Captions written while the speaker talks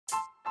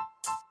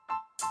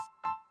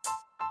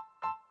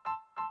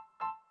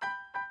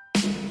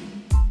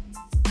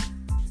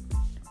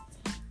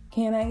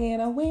Can I get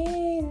a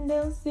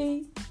window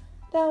seat?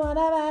 Don't want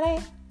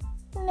nobody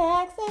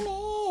next to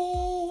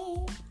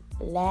me.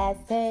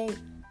 Let's take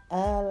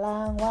a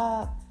long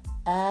walk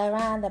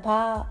around the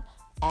park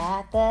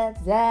after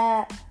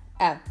that.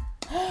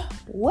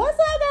 What's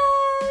up,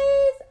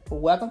 guys?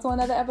 Welcome to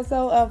another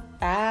episode of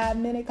 5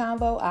 Minute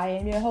Convo. I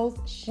am your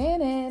host,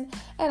 Shannon,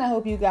 and I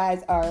hope you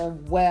guys are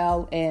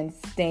well and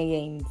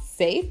staying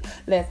safe.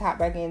 Let's hop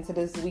back into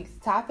this week's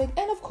topic.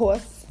 And of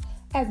course,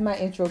 as my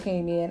intro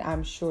came in,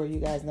 I'm sure you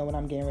guys know what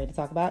I'm getting ready to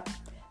talk about.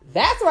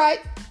 That's right.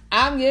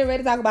 I'm getting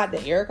ready to talk about the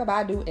Erykah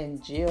Badu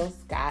and Jill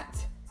Scott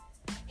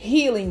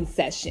healing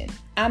session.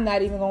 I'm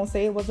not even going to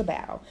say it was a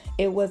battle.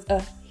 It was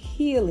a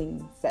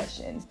healing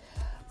session.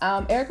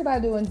 Erykah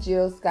Badu and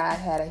Jill Scott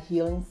had a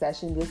healing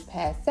session this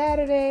past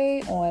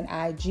Saturday on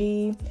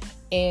IG,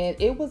 and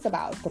it was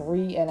about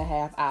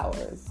 3.5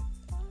 hours.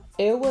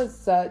 It was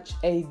such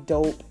a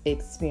dope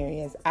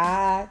experience.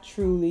 I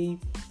truly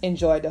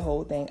enjoyed the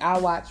whole thing. I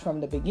watched from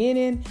the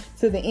beginning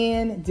to the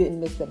end, didn't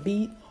miss a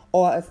beat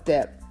or a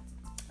step.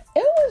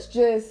 It was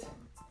just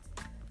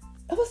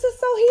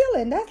so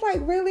healing. That's like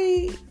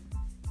really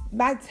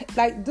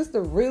just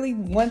the really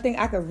one thing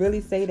I could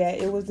really say that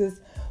it was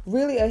just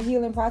really a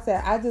healing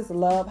process. I just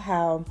love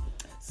how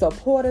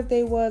supportive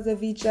they was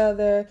of each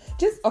other.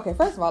 Okay,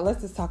 first of all,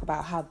 let's just talk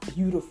about how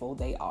beautiful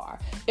they are.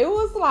 It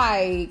was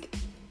like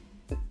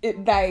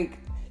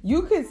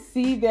you could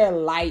see their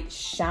light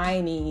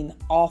shining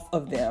off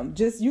of them.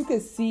 You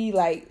could see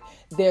like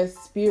their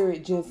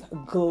spirit just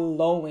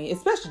glowing,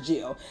 especially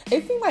Jill.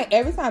 It seemed like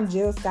every time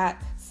Jill Scott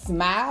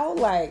smiled,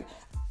 like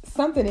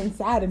something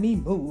inside of me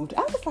moved.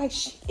 I was like,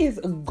 she is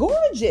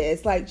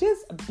gorgeous, like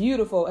just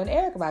beautiful. And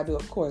Erykah Badu,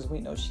 of course, we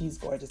know she's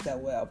gorgeous as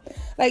well.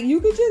 Like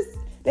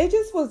they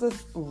just was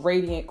just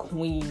radiant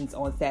queens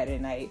on Saturday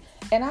night.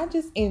 And I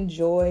just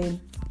enjoyed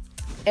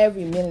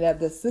every minute of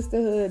the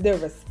sisterhood, the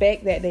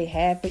respect that they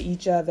had for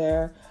each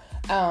other.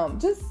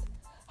 Just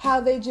how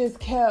they just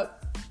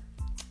kept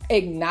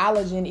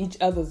acknowledging each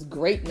other's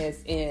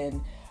greatness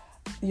and,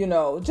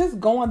 just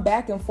going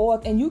back and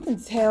forth. And you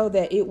can tell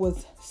that it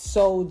was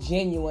so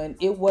genuine.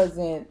 It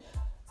wasn't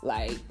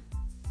like,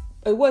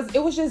 it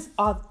was just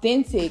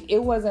authentic.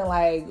 It wasn't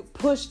like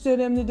pushed to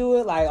them to do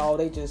it. Like, oh,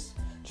 they just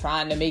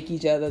trying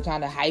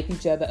to hype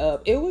each other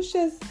up. It was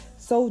just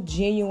so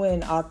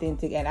genuine,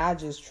 authentic. And I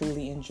just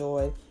truly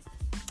enjoyed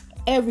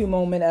every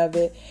moment of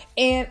it.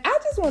 And I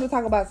just want to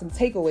talk about some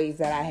takeaways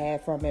that I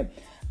had from it.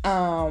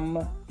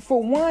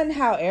 For one,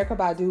 how Erykah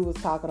Badu was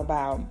talking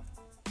about,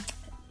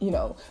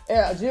 Jill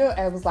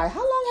was like, how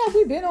long have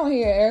we been on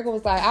here? Erykah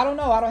was like, I don't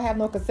know. I don't have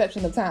no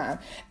conception of time.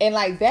 And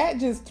like that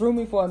just threw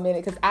me for a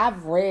minute because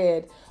I've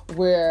read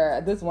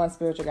where this one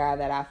spiritual guy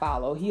that I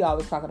follow, he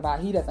always talking about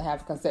he doesn't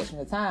have a conception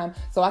of time.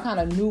 So I kind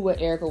of knew what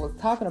Erykah was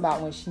talking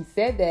about when she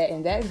said that.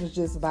 And that was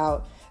just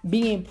about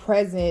being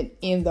present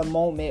in the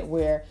moment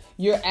where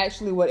you're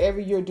actually, whatever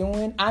you're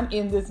doing, I'm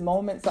in this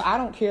moment. So I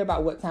don't care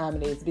about what time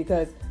it is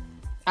because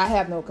I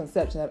have no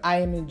conception of, I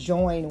am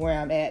enjoying where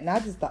I'm at. And I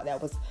just thought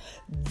that was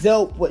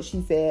dope what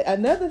she said.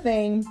 Another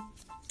thing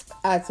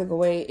I took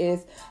away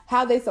is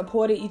how they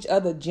supported each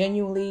other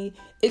genuinely.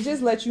 It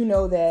just lets you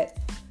know that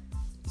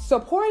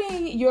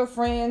supporting your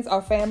friends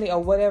or family or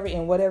whatever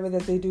in whatever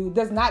that they do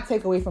does not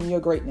take away from your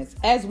greatness.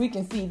 As we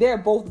can see, they're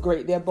both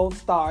great. They're both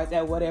stars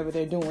at whatever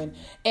they're doing.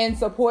 And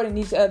supporting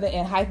each other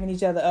and hyping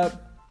each other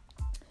up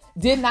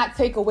did not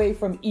take away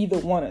from either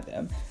one of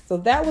them. So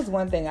that was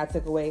one thing I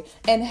took away.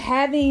 And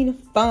having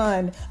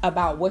fun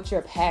about what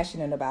you're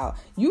passionate about.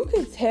 You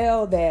could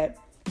tell that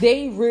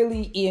they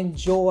really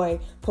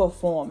enjoy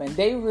performing.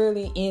 They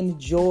really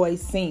enjoy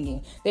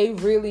singing. They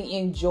really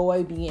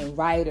enjoy being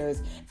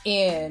writers.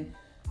 And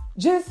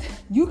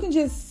you can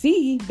just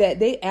see that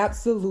they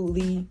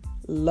absolutely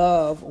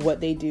love what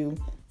they do.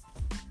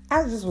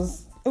 Everything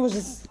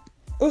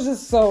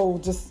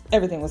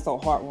was so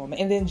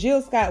heartwarming. And then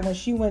Jill Scott, when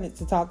she wanted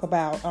to talk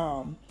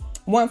about,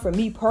 one for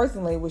me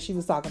personally, when she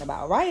was talking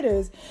about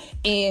writers,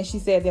 and she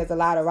said there's a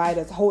lot of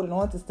writers holding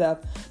on to stuff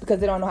because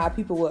they don't know how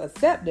people will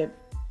accept it.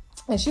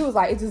 And she was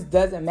like, it just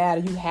doesn't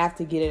matter. You have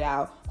to get it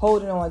out.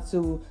 Holding on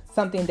to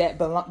something that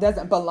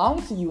doesn't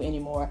belong to you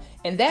anymore.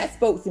 And that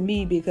spoke to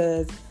me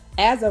because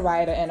as a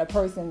writer and a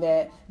person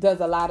that does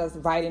a lot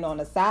of writing on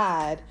the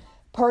side,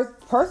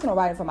 personal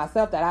writing for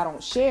myself that I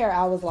don't share,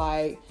 I was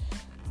like,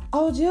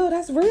 oh, Jill,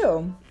 that's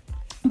real.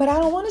 But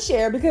I don't want to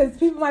share because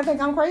people might think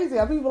I'm crazy.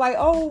 Or people like,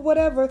 oh,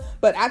 whatever.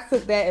 But I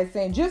took that as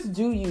saying, just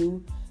do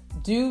you.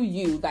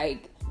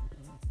 Like,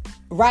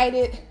 write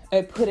it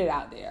and put it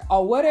out there.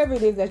 Or whatever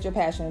it is that you're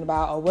passionate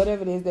about or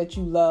whatever it is that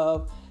you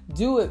love,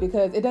 do it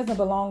because it doesn't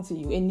belong to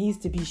you. It needs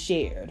to be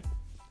shared.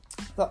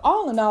 So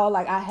all in all,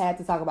 like I had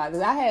to talk about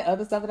this. I had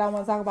other stuff that I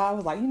want to talk about. I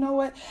was like, you know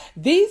what?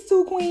 These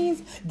two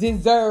queens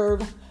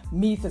deserve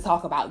me to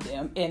talk about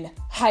them and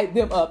hype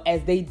them up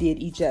as they did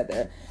each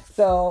other.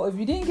 So if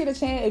you didn't get a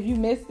chance, if you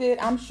missed it,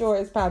 I'm sure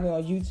it's probably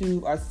on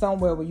YouTube or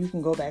somewhere where you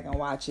can go back and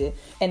watch it.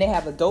 And they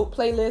have a dope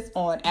playlist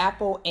on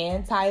Apple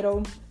and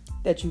Tidal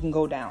that you can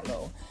go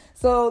download.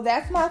 So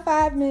that's my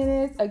 5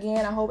 minutes.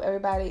 Again, I hope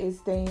everybody is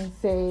staying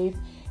safe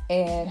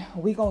And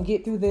we gonna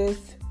get through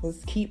this.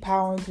 Let's keep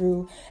powering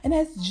through. And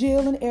as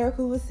Jill and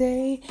Erica would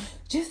say,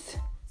 just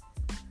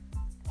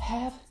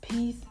have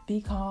peace,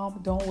 be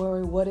calm. Don't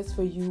worry, what is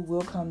for you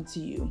will come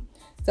to you.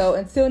 So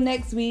until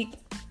next week,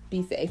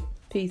 be safe.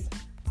 Peace.